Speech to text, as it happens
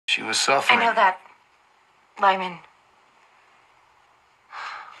She was suffering. I know that, Lyman.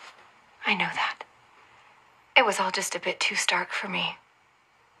 I know that. It was all just a bit too stark for me.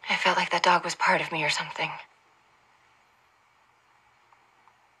 I felt like that dog was part of me or something.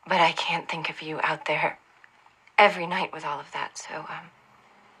 But I can't think of you out there every night with all of that, so,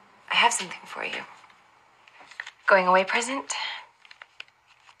 I have something for you. Going away present?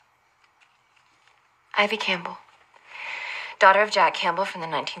 Ivy Campbell. Daughter of Jack Campbell from the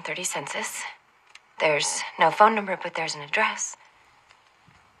 1930 census. There's no phone number, but there's an address.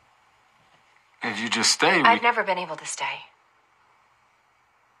 If you just stay, I've never been able to stay.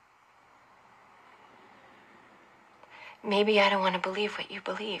 Maybe I don't want to believe what you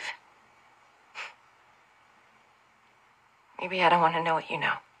believe. Maybe I don't want to know what you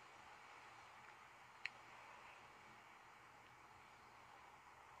know.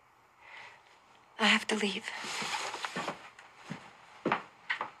 I have to leave.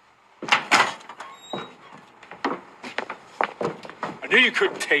 I knew you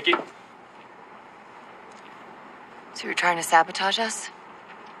couldn't take it. So you're trying to sabotage us?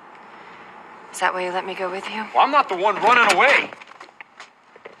 Is that why you let me go with you? Well, I'm not the one running away.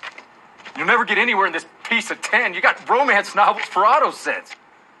 You'll never get anywhere in this piece of tin. You got romance novels for auto sets.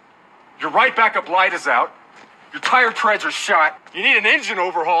 Your right backup light is out. Your tire treads are shot. You need an engine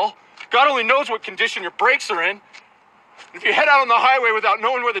overhaul. God only knows what condition your brakes are in. If you head out on the highway without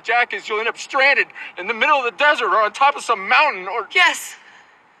knowing where the Jack is, you'll end up stranded in the middle of the desert or on top of some mountain or... Yes,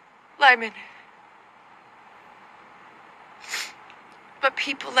 Lyman. But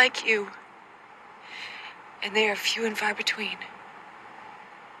people like you, and they are few and far between,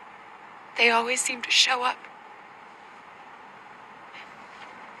 they always seem to show up.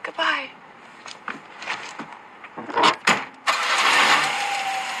 Goodbye.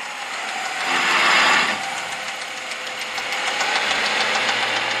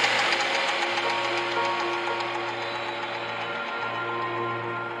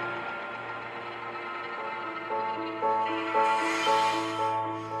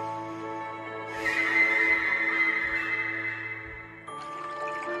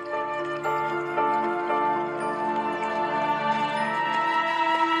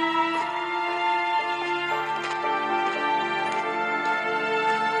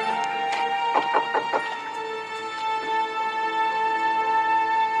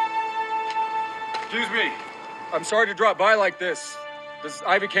 Excuse me. I'm sorry to drop by like this. Does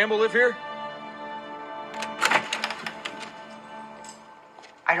Ivy Campbell live here?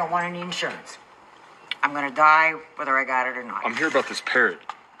 I don't want any insurance. I'm gonna die whether I got it or not. I'm here about this parrot.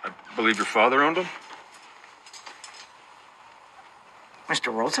 I believe your father owned him?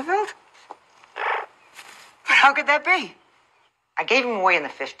 Mr. Roosevelt? But how could that be? I gave him away in the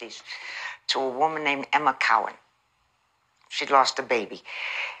 50s to a woman named Emma Cowan. She'd lost a baby.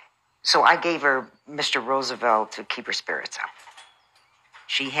 So I gave her Mr. Roosevelt to keep her spirits up.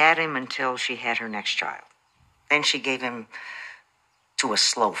 She had him until she had her next child. Then she gave him to a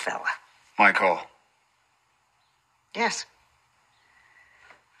slow fella. My call. Yes.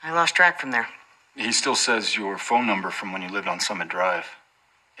 I lost track from there. He still says your phone number from when you lived on Summit Drive.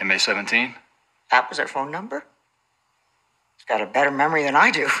 MA 17? That was her phone number? He's got a better memory than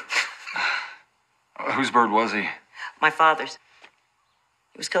I do. Whose bird was he? My father's.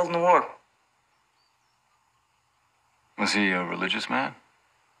 He was killed in the war. Was he a religious man?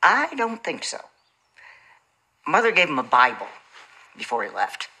 I don't think so. Mother gave him a Bible before he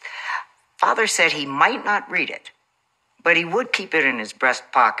left. Father said he might not read it, but he would keep it in his breast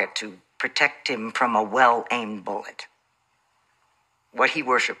pocket to protect him from a well-aimed bullet. What he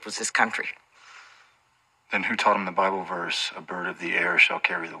worshipped was his country. Then who taught him the Bible verse, "A bird of the air shall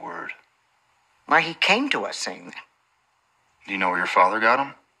carry the word"? Why, he came to us saying that. Do you know where your father got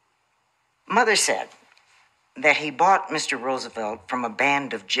him? Mother said that he bought Mr. Roosevelt from a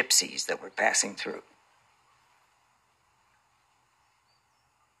band of gypsies that were passing through.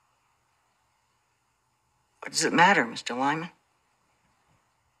 What does it matter, Mr. Lyman?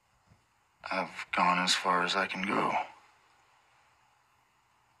 I've gone as far as I can go.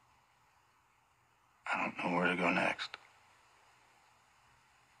 I don't know where to go next.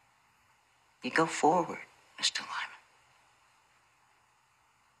 You go forward, Mr. Lyman.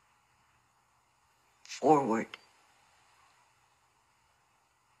 Forward.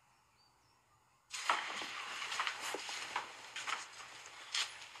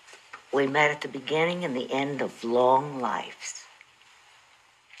 We met at the beginning and the end of long lives.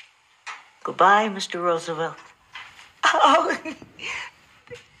 Goodbye, Mr. Roosevelt. Oh.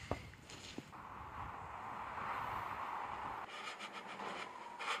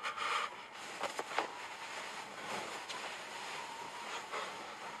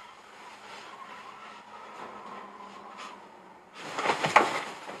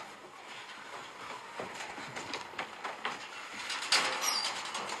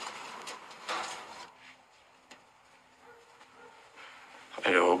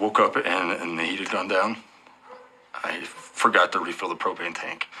 I woke up and the heat had gone down. I forgot to refill the propane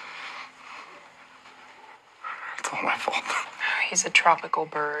tank. It's all my fault. He's a tropical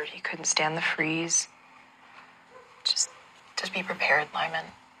bird. He couldn't stand the freeze. Just be prepared, Lyman.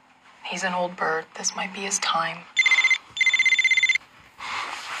 He's an old bird. This might be his time.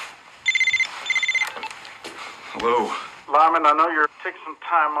 Hello. Lyman, I know you're taking some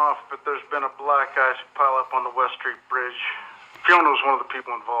time off, but there's been a black ice pileup on the West Street Bridge. Fiona was one of the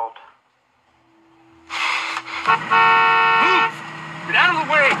people involved. Move! Get out of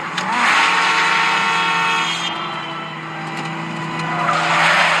the way!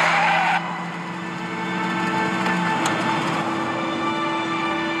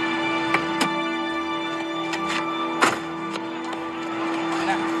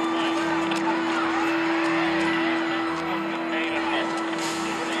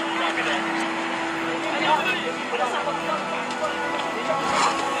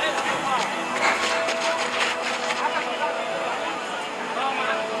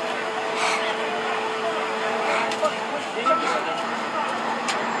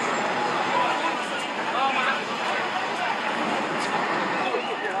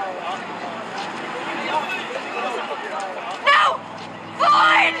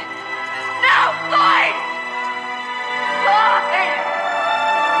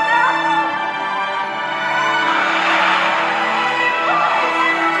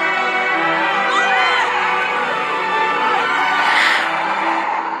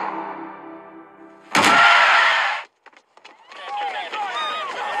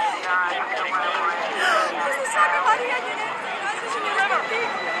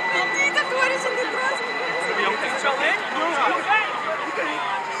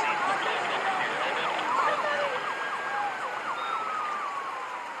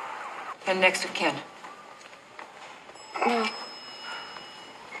 And next of kin? No.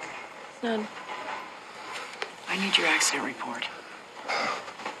 None. I need your accident report.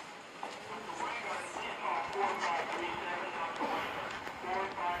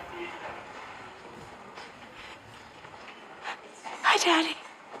 Hi, Daddy.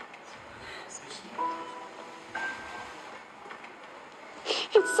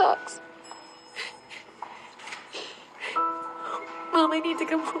 It sucks. Mom, I need to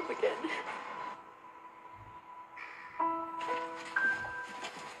come home again.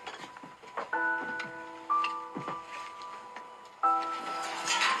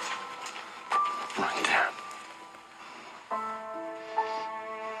 Right there.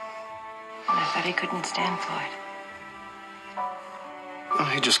 And I thought he couldn't stand Floyd. Well,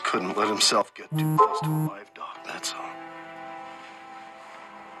 he just couldn't let himself get too close to a live dog, that's all.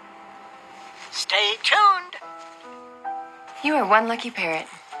 Stay tuned. You are one lucky parrot.